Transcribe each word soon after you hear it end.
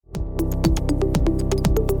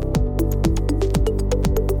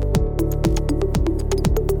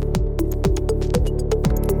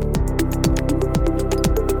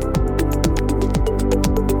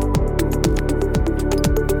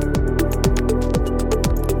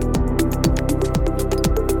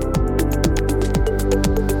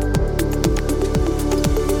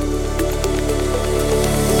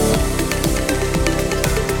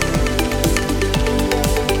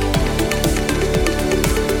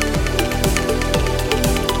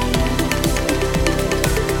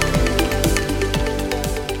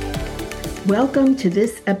Welcome to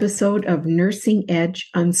this episode of Nursing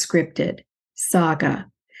Edge Unscripted, Saga,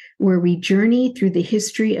 where we journey through the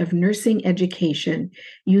history of nursing education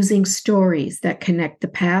using stories that connect the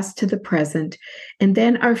past to the present and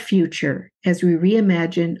then our future as we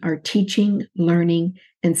reimagine our teaching, learning,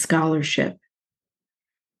 and scholarship.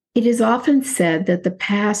 It is often said that the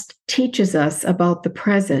past teaches us about the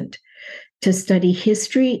present. To study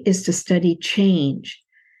history is to study change.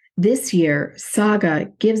 This year,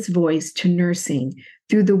 Saga gives voice to nursing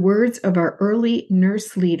through the words of our early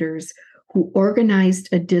nurse leaders who organized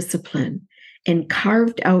a discipline and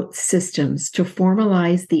carved out systems to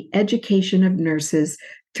formalize the education of nurses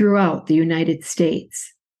throughout the United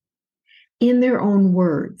States. In their own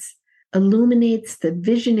words, illuminates the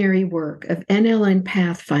visionary work of NLN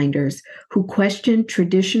pathfinders who questioned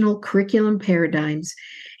traditional curriculum paradigms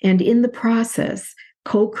and in the process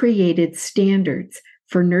co-created standards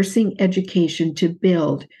for nursing education to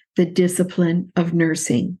build the discipline of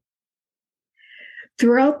nursing.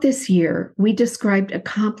 Throughout this year, we described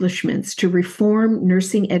accomplishments to reform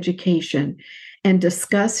nursing education and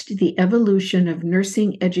discussed the evolution of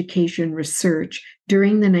nursing education research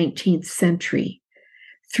during the 19th century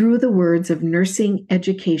through the words of nursing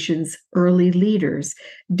education's early leaders,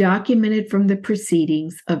 documented from the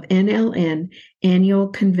proceedings of NLN annual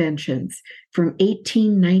conventions from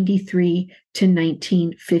 1893 to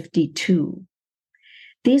 1952.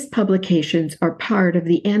 These publications are part of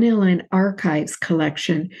the NLN Archives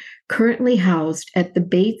collection currently housed at the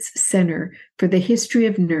Bates Center for the History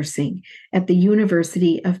of Nursing at the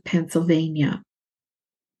University of Pennsylvania.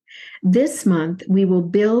 This month, we will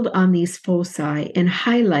build on these foci and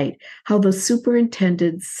highlight how the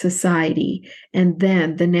Superintendent's Society and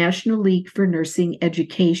then the National League for Nursing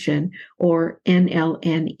Education, or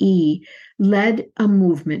NLNE, led a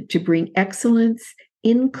movement to bring excellence,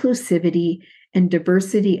 inclusivity, and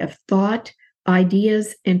diversity of thought,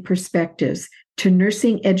 ideas, and perspectives to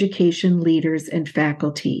nursing education leaders and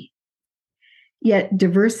faculty. Yet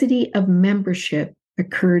diversity of membership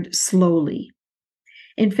occurred slowly.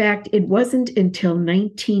 In fact, it wasn't until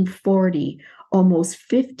 1940, almost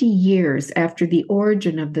 50 years after the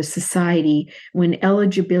origin of the society, when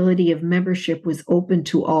eligibility of membership was open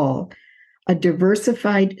to all, a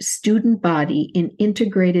diversified student body in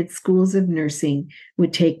integrated schools of nursing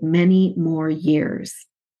would take many more years.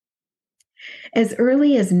 As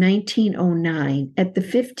early as 1909, at the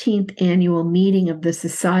 15th annual meeting of the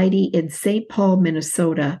society in St. Paul,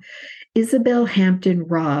 Minnesota, Isabel Hampton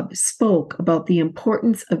Robb spoke about the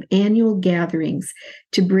importance of annual gatherings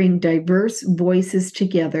to bring diverse voices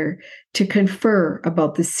together to confer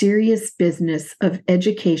about the serious business of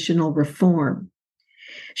educational reform.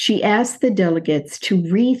 She asked the delegates to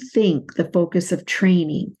rethink the focus of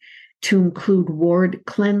training to include ward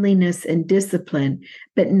cleanliness and discipline,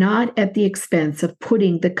 but not at the expense of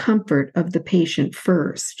putting the comfort of the patient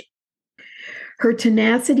first. Her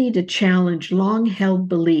tenacity to challenge long-held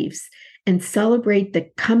beliefs and celebrate the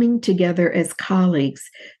coming together as colleagues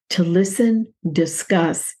to listen,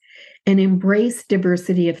 discuss, and embrace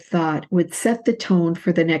diversity of thought would set the tone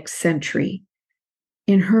for the next century.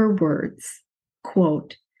 In her words,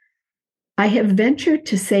 quote, "I have ventured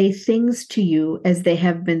to say things to you as they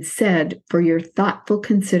have been said for your thoughtful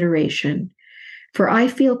consideration, for I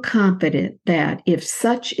feel confident that if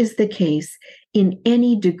such is the case in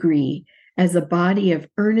any degree, as a body of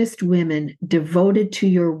earnest women devoted to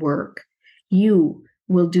your work, you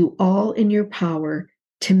will do all in your power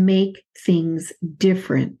to make things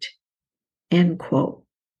different." End quote.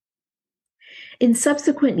 In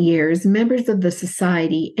subsequent years, members of the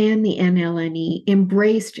Society and the NLNE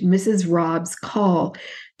embraced Mrs. Robb's call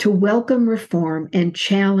to welcome reform and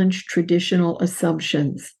challenge traditional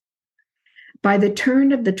assumptions. By the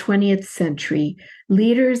turn of the 20th century,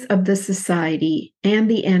 leaders of the Society and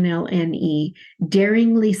the NLNE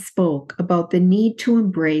daringly spoke about the need to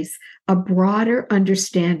embrace a broader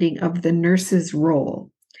understanding of the nurse's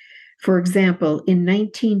role. For example, in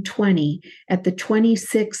 1920, at the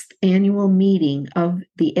 26th annual meeting of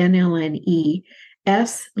the NLNE,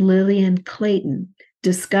 S. Lillian Clayton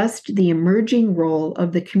discussed the emerging role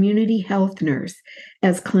of the community health nurse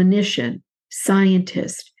as clinician,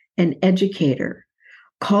 scientist, and educator,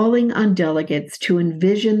 calling on delegates to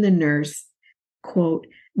envision the nurse, quote,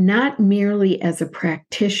 "not merely as a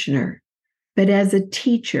practitioner, but as a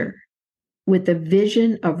teacher with a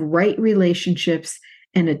vision of right relationships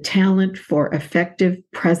and a talent for effective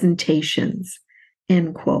presentations,"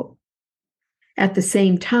 end quote. At the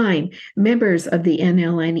same time, members of the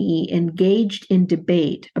NLNE engaged in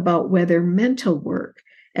debate about whether mental work,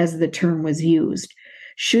 as the term was used,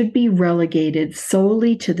 should be relegated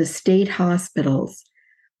solely to the state hospitals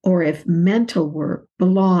or if mental work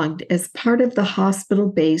belonged as part of the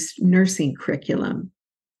hospital-based nursing curriculum.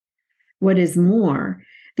 What is more,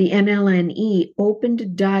 the NLNE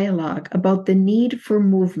opened dialogue about the need for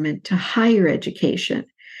movement to higher education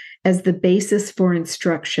as the basis for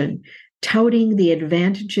instruction, touting the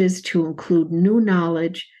advantages to include new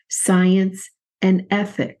knowledge, science, and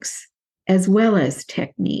ethics, as well as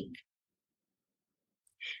technique.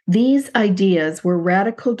 These ideas were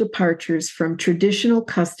radical departures from traditional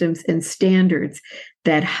customs and standards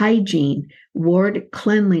that hygiene, ward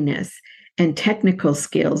cleanliness, and technical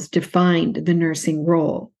skills defined the nursing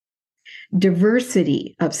role.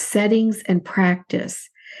 Diversity of settings and practice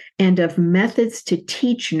and of methods to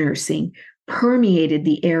teach nursing permeated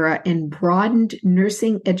the era and broadened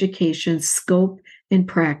nursing education's scope and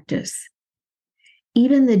practice.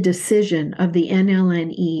 Even the decision of the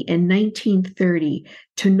NLNE in 1930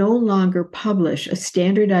 to no longer publish a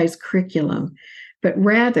standardized curriculum, but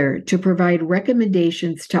rather to provide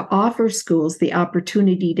recommendations to offer schools the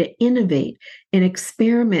opportunity to innovate and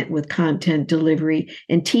experiment with content delivery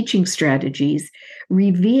and teaching strategies,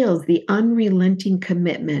 reveals the unrelenting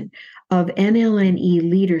commitment of NLNE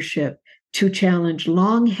leadership to challenge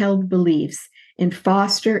long-held beliefs and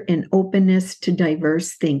foster an openness to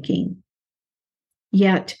diverse thinking.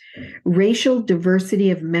 Yet, racial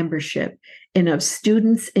diversity of membership and of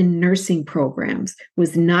students in nursing programs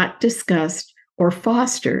was not discussed or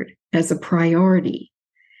fostered as a priority.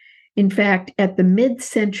 In fact, at the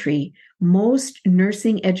mid-century, most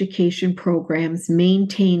nursing education programs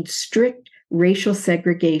maintained strict racial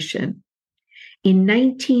segregation. In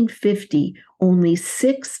 1950, only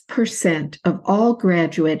 6% of all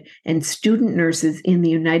graduate and student nurses in the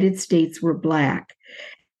United States were Black,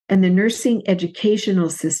 and the nursing educational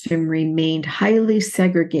system remained highly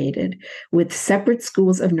segregated, with separate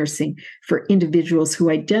schools of nursing for individuals who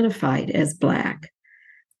identified as Black.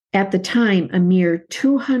 At the time, a mere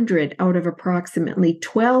 200 out of approximately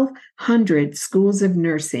 1,200 schools of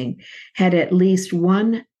nursing had at least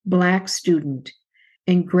one Black student,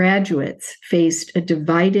 and graduates faced a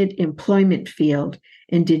divided employment field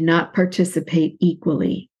and did not participate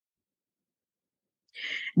equally.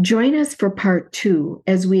 Join us for part 2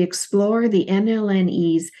 as we explore the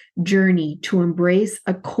NLNE's journey to embrace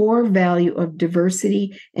a core value of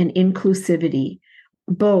diversity and inclusivity,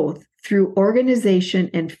 both through organization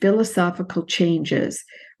and philosophical changes,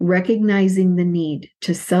 recognizing the need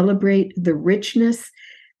to celebrate the richness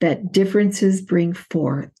that differences bring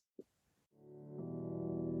forth.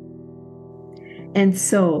 And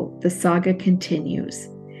so the saga continues.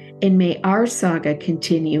 And may our saga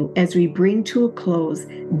continue as we bring to a close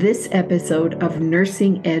this episode of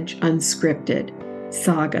Nursing Edge Unscripted,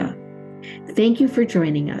 Saga. Thank you for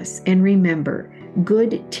joining us. And remember,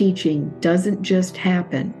 good teaching doesn't just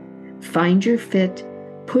happen. Find your fit,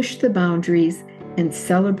 push the boundaries, and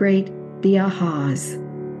celebrate the ahas.